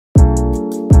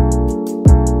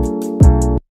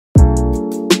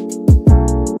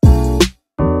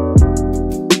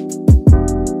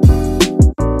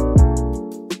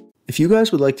If you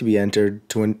guys would like to be entered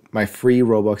to win my free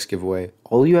Roblox giveaway,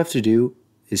 all you have to do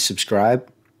is subscribe,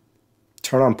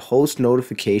 turn on post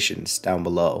notifications down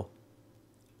below,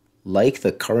 like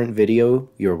the current video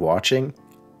you're watching,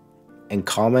 and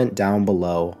comment down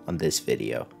below on this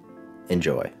video.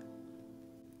 Enjoy.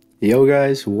 Yo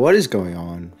guys, what is going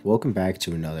on? Welcome back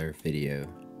to another video.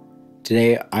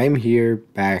 Today I'm here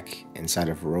back inside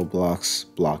of Roblox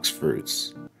Blox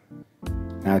Fruits.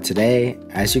 Now today,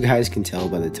 as you guys can tell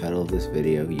by the title of this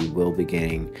video, you will be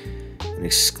getting an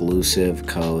exclusive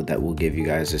code that will give you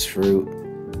guys this fruit.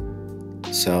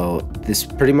 So this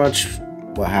pretty much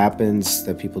what happens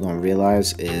that people don't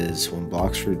realize is when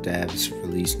Blox Fruit devs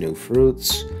release new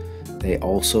fruits, they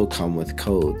also come with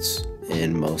codes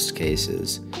in most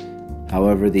cases.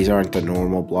 However, these aren't the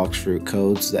normal Blox Fruit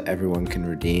codes that everyone can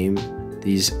redeem.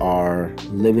 These are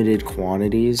limited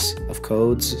quantities of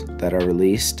codes that are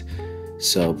released.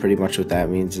 So pretty much what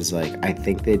that means is, like, I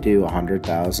think they do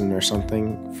 100,000 or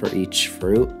something for each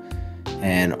fruit,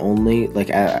 and only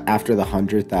like after the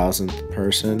 100,000th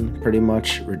person pretty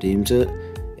much redeems it,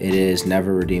 it is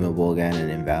never redeemable again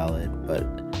and invalid. But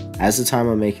as the time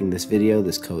I'm making this video,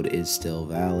 this code is still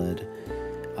valid.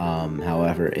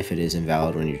 However, if it is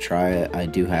invalid when you try it, I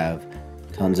do have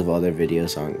tons of other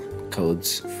videos on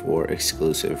codes for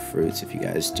exclusive fruits if you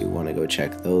guys do want to go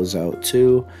check those out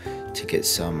too, to get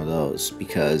some of those,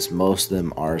 because most of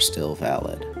them are still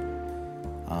valid.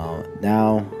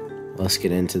 Now let's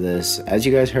get into this. As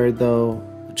you guys heard though,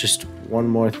 just one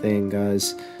more thing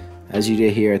guys, as you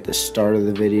did hear at the start of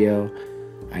the video,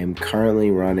 I am currently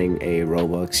running a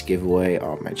Robux giveaway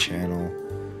on my channel.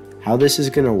 How this is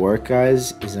gonna work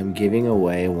guys is I'm giving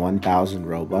away 1,000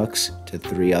 Robux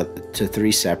to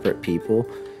three separate people.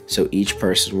 So each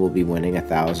person will be winning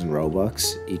 1,000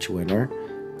 Robux, each winner,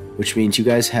 which means you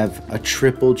guys have a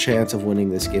triple chance of winning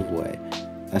this giveaway.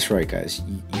 That's right guys,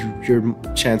 your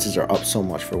chances are up so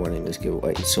much for winning this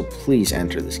giveaway, so please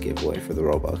enter this giveaway for the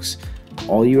Robux.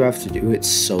 All you have to do, it's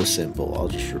so simple, I'll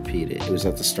just repeat it. It was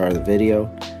at the start of the video.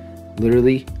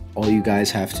 Literally, all you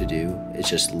guys have to do is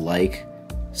just like,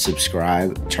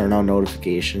 subscribe, turn on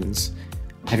notifications,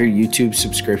 have your YouTube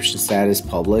subscription status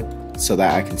public so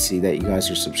that I can see that you guys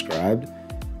are subscribed,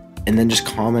 and then just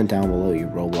comment down below your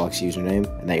Roblox username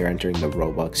and that you're entering the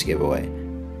Robux giveaway.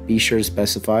 Be sure to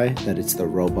specify that it's the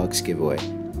Robux giveaway,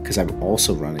 because I'm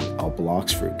also running a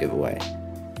Blox Fruit giveaway.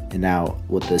 And now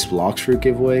what this Blox Fruit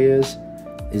giveaway is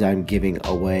I'm giving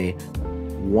away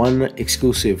one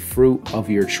exclusive fruit of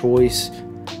your choice.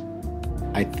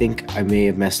 I think I may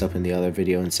have messed up in the other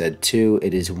video and said 2.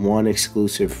 It is one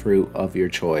exclusive fruit of your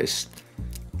choice.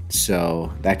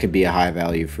 So that could be a high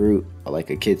value fruit like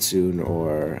a kitsune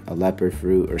or a leopard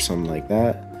fruit or something like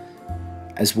that.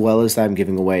 As well as that, I'm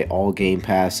giving away all game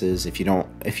passes. If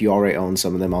you already own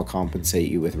some of them, I'll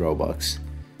compensate you with Robux.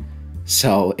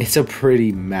 So it's a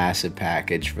pretty massive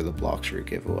package for the Blox Fruit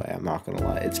giveaway, I'm not gonna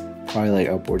lie. It's probably like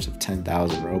upwards of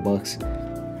 10,000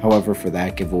 Robux. However, for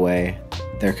that giveaway,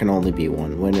 there can only be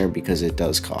one winner because it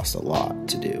does cost a lot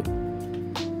to do.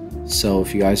 So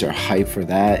if you guys are hyped for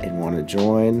that and want to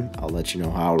join, I'll let you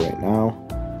know how right now.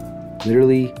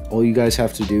 Literally, all you guys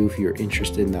have to do if you're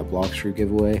interested in that Blox Fruit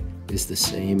giveaway is the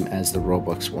same as the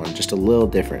Robux one, just a little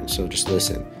different. So just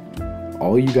listen.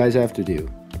 All you guys have to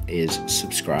do is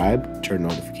subscribe, turn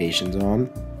notifications on,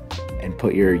 and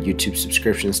put your YouTube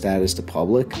subscription status to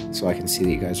public so I can see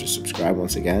that you guys are subscribed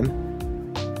once again.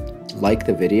 Like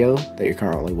the video that you're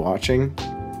currently watching,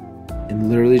 and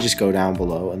literally just go down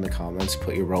below in the comments,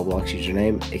 put your Roblox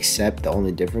username, except the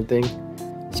only different thing,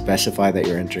 specify that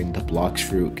you're entering the Blox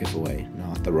Fruit giveaway,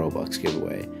 not the Robux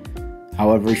giveaway.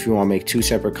 However, if you want to make 2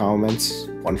 separate comments,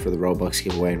 one for the Robux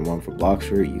giveaway and one for Blox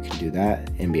Fruit, you can do that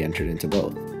and be entered into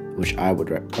both, which I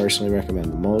would personally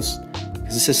recommend the most,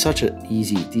 because this is such a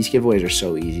these giveaways are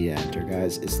so easy to enter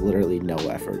guys. It's literally no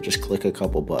effort. Just click a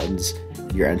couple buttons,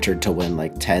 you're entered to win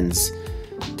like tens,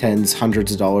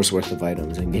 hundreds of dollars worth of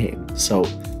items in game. So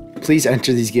please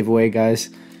enter these giveaway guys.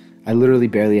 I literally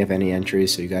barely have any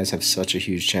entries, so you guys have such a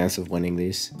huge chance of winning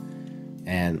these.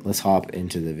 And let's hop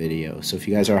into the video. So if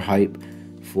you guys are hype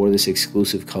for this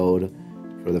exclusive code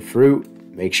for the fruit,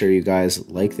 make sure you guys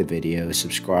like the video,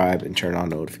 subscribe, and turn on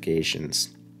notifications.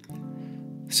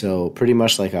 So pretty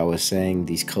much like I was saying,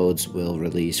 these codes will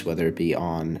release whether it be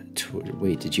on Twitter.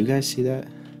 Wait, did you guys see that?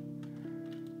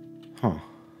 Huh.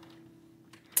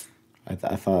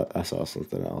 I thought I saw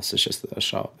something else. It's just a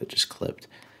shop. It just clipped.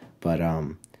 But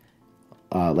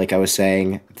like I was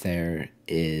saying, there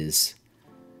is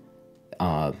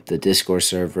the Discord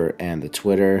server and the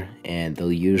Twitter, and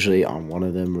they'll usually on one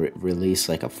of them release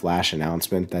like a flash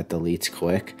announcement that deletes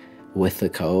quick. with the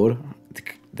code.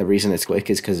 The reason it's quick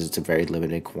is because it's a very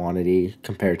limited quantity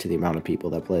compared to the amount of people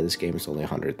that play this game. It's only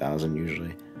 100,000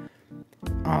 usually.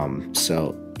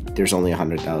 So there's only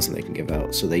 100,000 they can give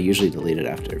out. So they usually delete it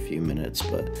after a few minutes,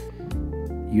 but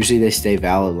usually they stay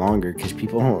valid longer because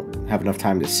people don't have enough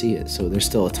time to see it. So there's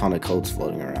still a ton of codes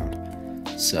floating around.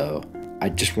 So I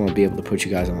just want to be able to put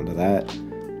you guys onto that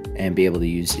and be able to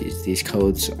use these. These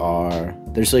codes are,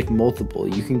 there's like multiple.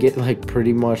 You can get like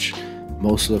pretty much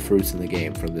most of the fruits in the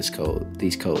game from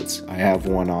these codes. I have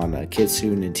one on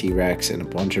Kitsune and T-Rex and a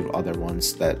bunch of other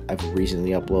ones that I've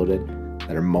recently uploaded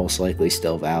that are most likely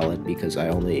still valid because I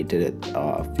only did it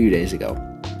a few days ago.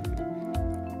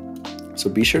 So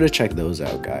be sure to check those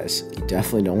out, guys. You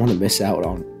definitely don't want to miss out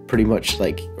on pretty much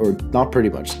or not pretty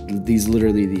much,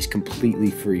 these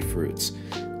completely free fruits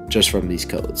just from these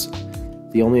codes.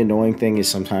 The only annoying thing is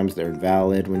sometimes they're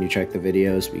invalid when you check the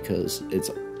videos because it's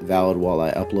valid while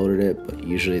I uploaded it, but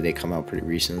usually they come out pretty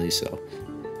recently, so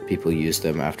people use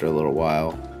them after a little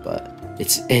while. But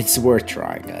it's worth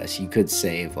trying, guys. You could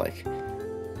save like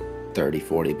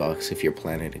 30-40 bucks if you're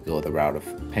planning to go the route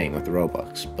of paying with the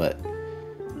Robux. But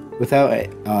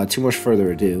without too much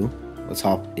further ado, let's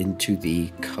hop into the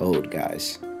code,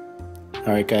 guys.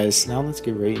 Alright guys, now let's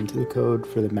get right into the code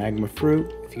for the Magma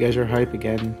fruit. If you guys are hype,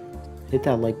 again, hit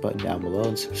that like button down below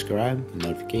and subscribe and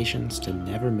notifications to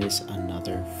never miss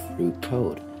another fruit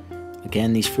code.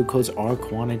 Again, these fruit codes are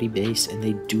quantity based and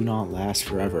they do not last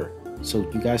forever. So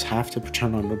you guys have to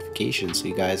turn on notifications so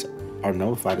you guys are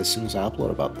notified as soon as I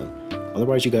upload about them.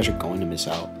 Otherwise, you guys are going to miss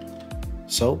out.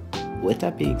 So with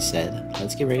that being said,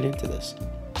 let's get right into this.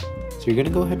 So you're going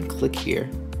to go ahead and click here,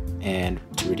 and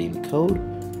to redeem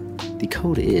the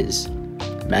code is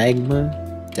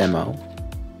Magma Demo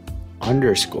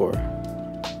 _12.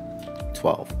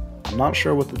 I'm not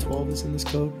sure what the 12 is in this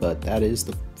code, but that is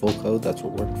the full code. That's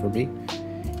what worked for me.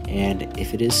 And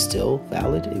if it is still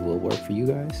valid, it will work for you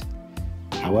guys.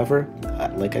 However,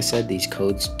 like I said, these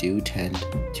codes do tend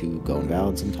to go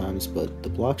invalid sometimes, but the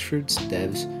Blox Fruits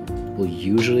devs will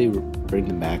usually bring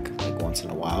them back like once in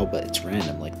a while, but it's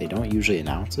random. Like, they don't usually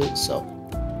announce it, so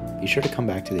be sure to come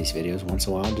back to these videos once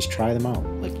in a while and just try them out.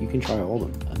 Like, you can try all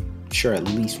of them. I'm sure at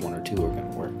least one or two are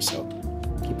going to work, so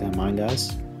keep that in mind,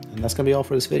 guys. And that's going to be all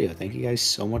for this video. Thank you guys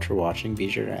so much for watching. Be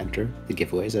sure to enter the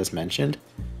giveaways as mentioned,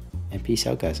 and peace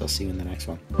out, guys. I'll see you in the next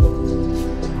one.